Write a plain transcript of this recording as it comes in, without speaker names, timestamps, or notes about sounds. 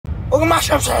Welcome to my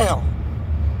channel.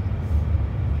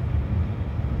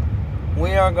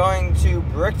 We are going to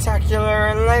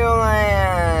Bricktacular in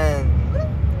Legoland.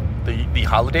 The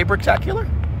Holiday Bricktacular?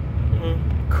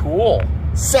 Mm-hmm. Cool.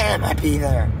 Santa might be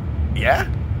there.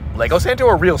 Yeah? Lego Santa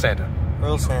or real Santa?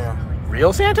 Real Santa.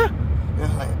 Real Santa?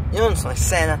 You don't smell like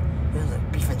Santa. You smell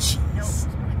like beef and cheese.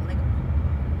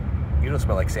 You don't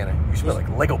smell like Santa. You smell like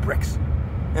Lego bricks.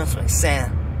 You don't smell like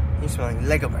Santa. You smell like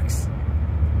Lego bricks.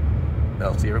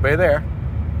 I'll see everybody there.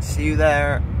 See you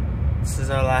there. This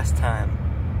is our last time.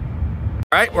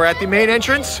 All right, we're at the main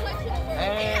entrance.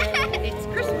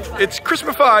 It's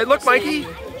Christmasified. Look, Mikey.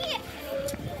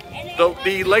 The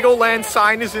Legoland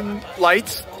sign is in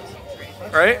lights,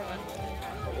 right?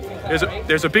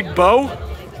 There's a big bow.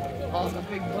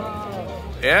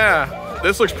 Yeah,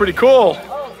 this looks pretty cool.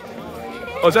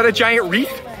 Oh, is that a giant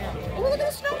wreath?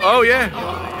 Oh yeah.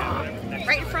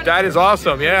 That is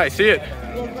awesome. Yeah, I see it.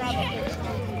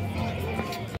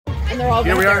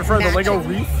 Here we are in front of the Lego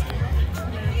wreath.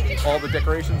 All the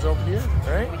decorations over here,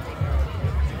 right?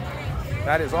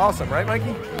 That is awesome, right,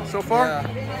 Mikey? So far? Yeah.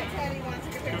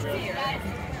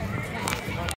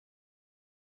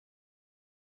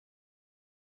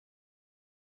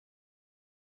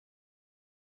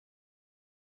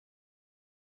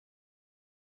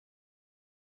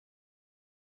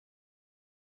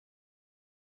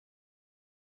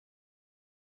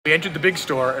 We entered the big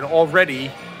store, and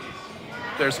already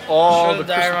there's all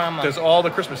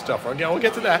the Christmas stuff. Yeah, we'll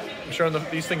get to that. I'm showing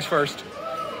these things first.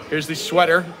 Here's the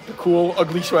sweater, the cool,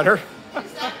 ugly sweater.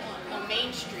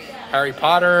 Main Street. Harry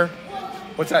Potter.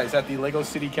 What's that? Is that the Lego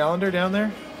City calendar down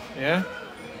there? Yeah.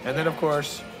 And then, of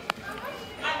course,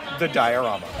 the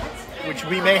diorama, which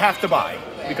we may have to buy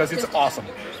because it's awesome.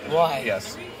 Why?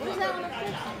 Yes. What is that one up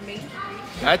there? Main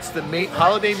Street? That's the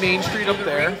Holiday Main Street up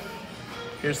there.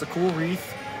 Here's the cool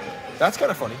wreath. That's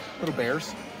kind of funny. Little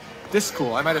bears. This is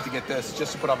cool. I might have to get this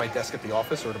just to put on my desk at the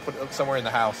office or to put it somewhere in the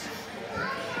house.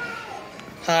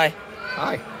 Hi.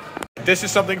 Hi. This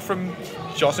is something from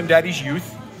Joss and Daddy's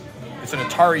youth. It's an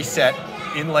Atari set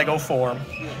in Lego form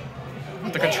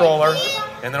with the controller.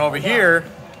 And then over here,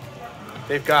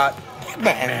 they've got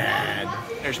Pac-Man.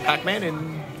 There's Pac-Man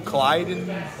and Clyde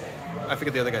and I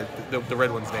forget the other guy, the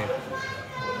red one's name.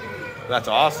 That's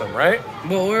awesome, right?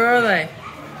 But where are they?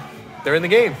 They're in the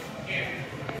game.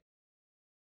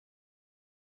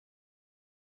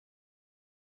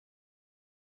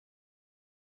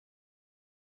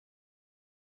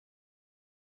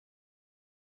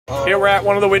 Here we're at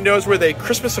one of the windows where they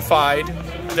Christmasified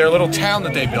their little town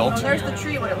that they built. There's the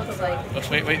tree, what it looks like. Oh,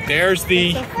 wait. There's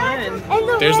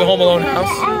the Home Alone house.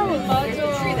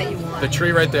 The tree that you want. The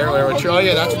tree right there. Oh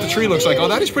yeah, that's what the tree looks like. Oh,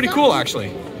 that is pretty cool,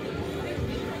 actually.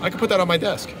 I could put that on my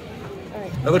desk.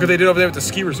 Now look what they did over there with the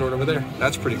ski resort over there.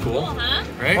 That's pretty cool. Huh?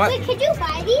 Right? Wait, could you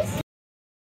buy these?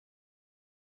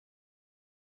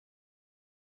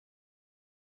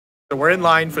 So we're in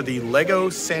line for the Lego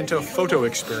Santa photo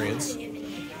experience.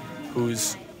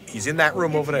 He's in that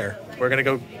room over there. We're gonna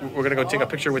go take a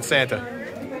picture with Santa.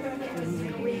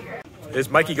 Is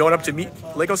Mikey going up to meet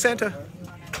Lego Santa?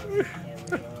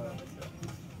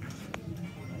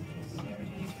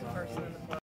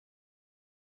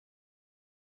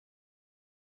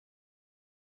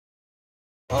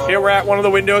 Here we're at one of the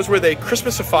windows where they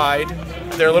Christmasified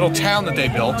their little town that they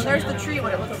built. There's the tree,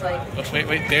 what it looks like. Oh,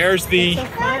 wait.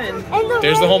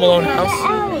 There's the Home Alone house.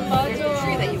 There's the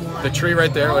tree that you want. The tree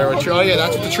right there. Oh yeah,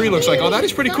 that's what the tree looks like. Oh, that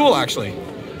is pretty cool, actually.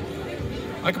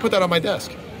 I could put that on my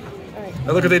desk.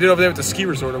 Now look what they did over there with the ski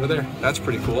resort over there. That's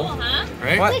pretty cool. Huh?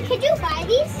 Right? Wait, could you buy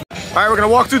these? All right, we're gonna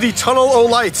walk through the Tunnel O'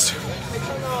 Lights.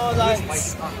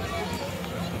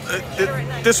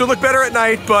 This would look better at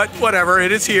night, but whatever.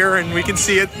 It is here, and we can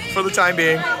see it for the time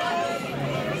being.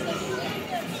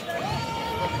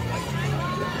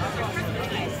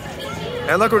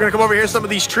 And look, we're gonna come over here. Some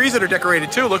of these trees that are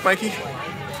decorated too. Look, Mikey.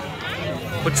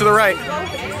 Look to the right.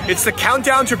 It's the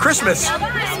countdown to Christmas.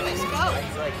 Sorry.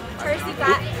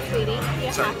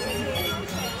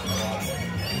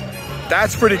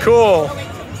 That's pretty cool.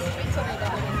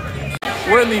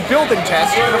 We're in the building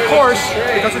test, and of course,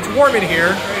 because it's warm in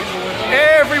here,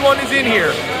 everyone is in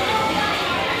here.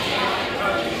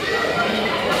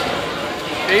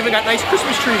 They even got nice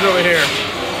Christmas trees over here.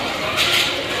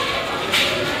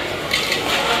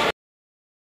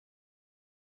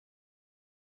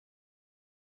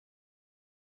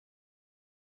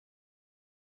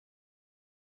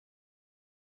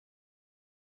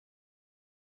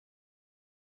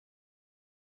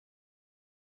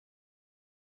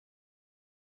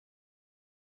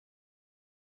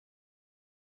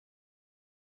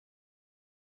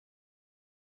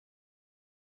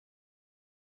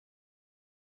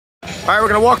 All right, we're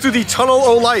gonna walk through the Tunnel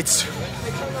O Lights.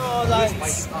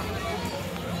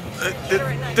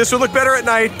 This would look better at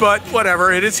night, but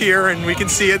whatever, it is here and we can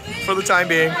see it for the time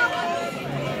being.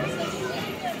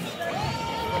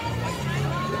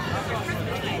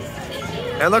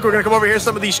 And look, we're gonna come over here to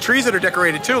some of these trees that are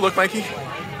decorated too. Look, Mikey.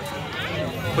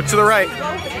 Look to the right.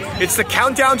 It's the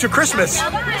countdown to Christmas.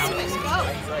 Sorry.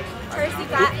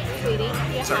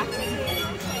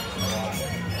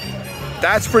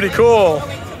 That's pretty cool.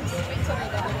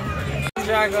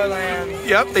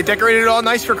 Yep, they decorated it all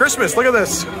nice for Christmas. Look at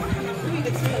this.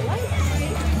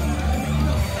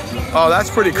 Oh, that's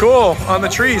pretty cool on the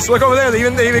trees. Look over there. They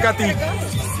even got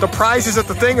the prizes at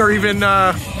the thing, or even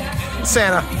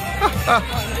Santa.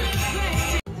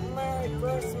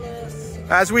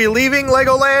 As we leaving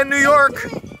Legoland, New York,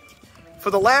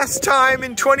 for the last time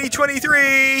in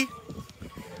 2023.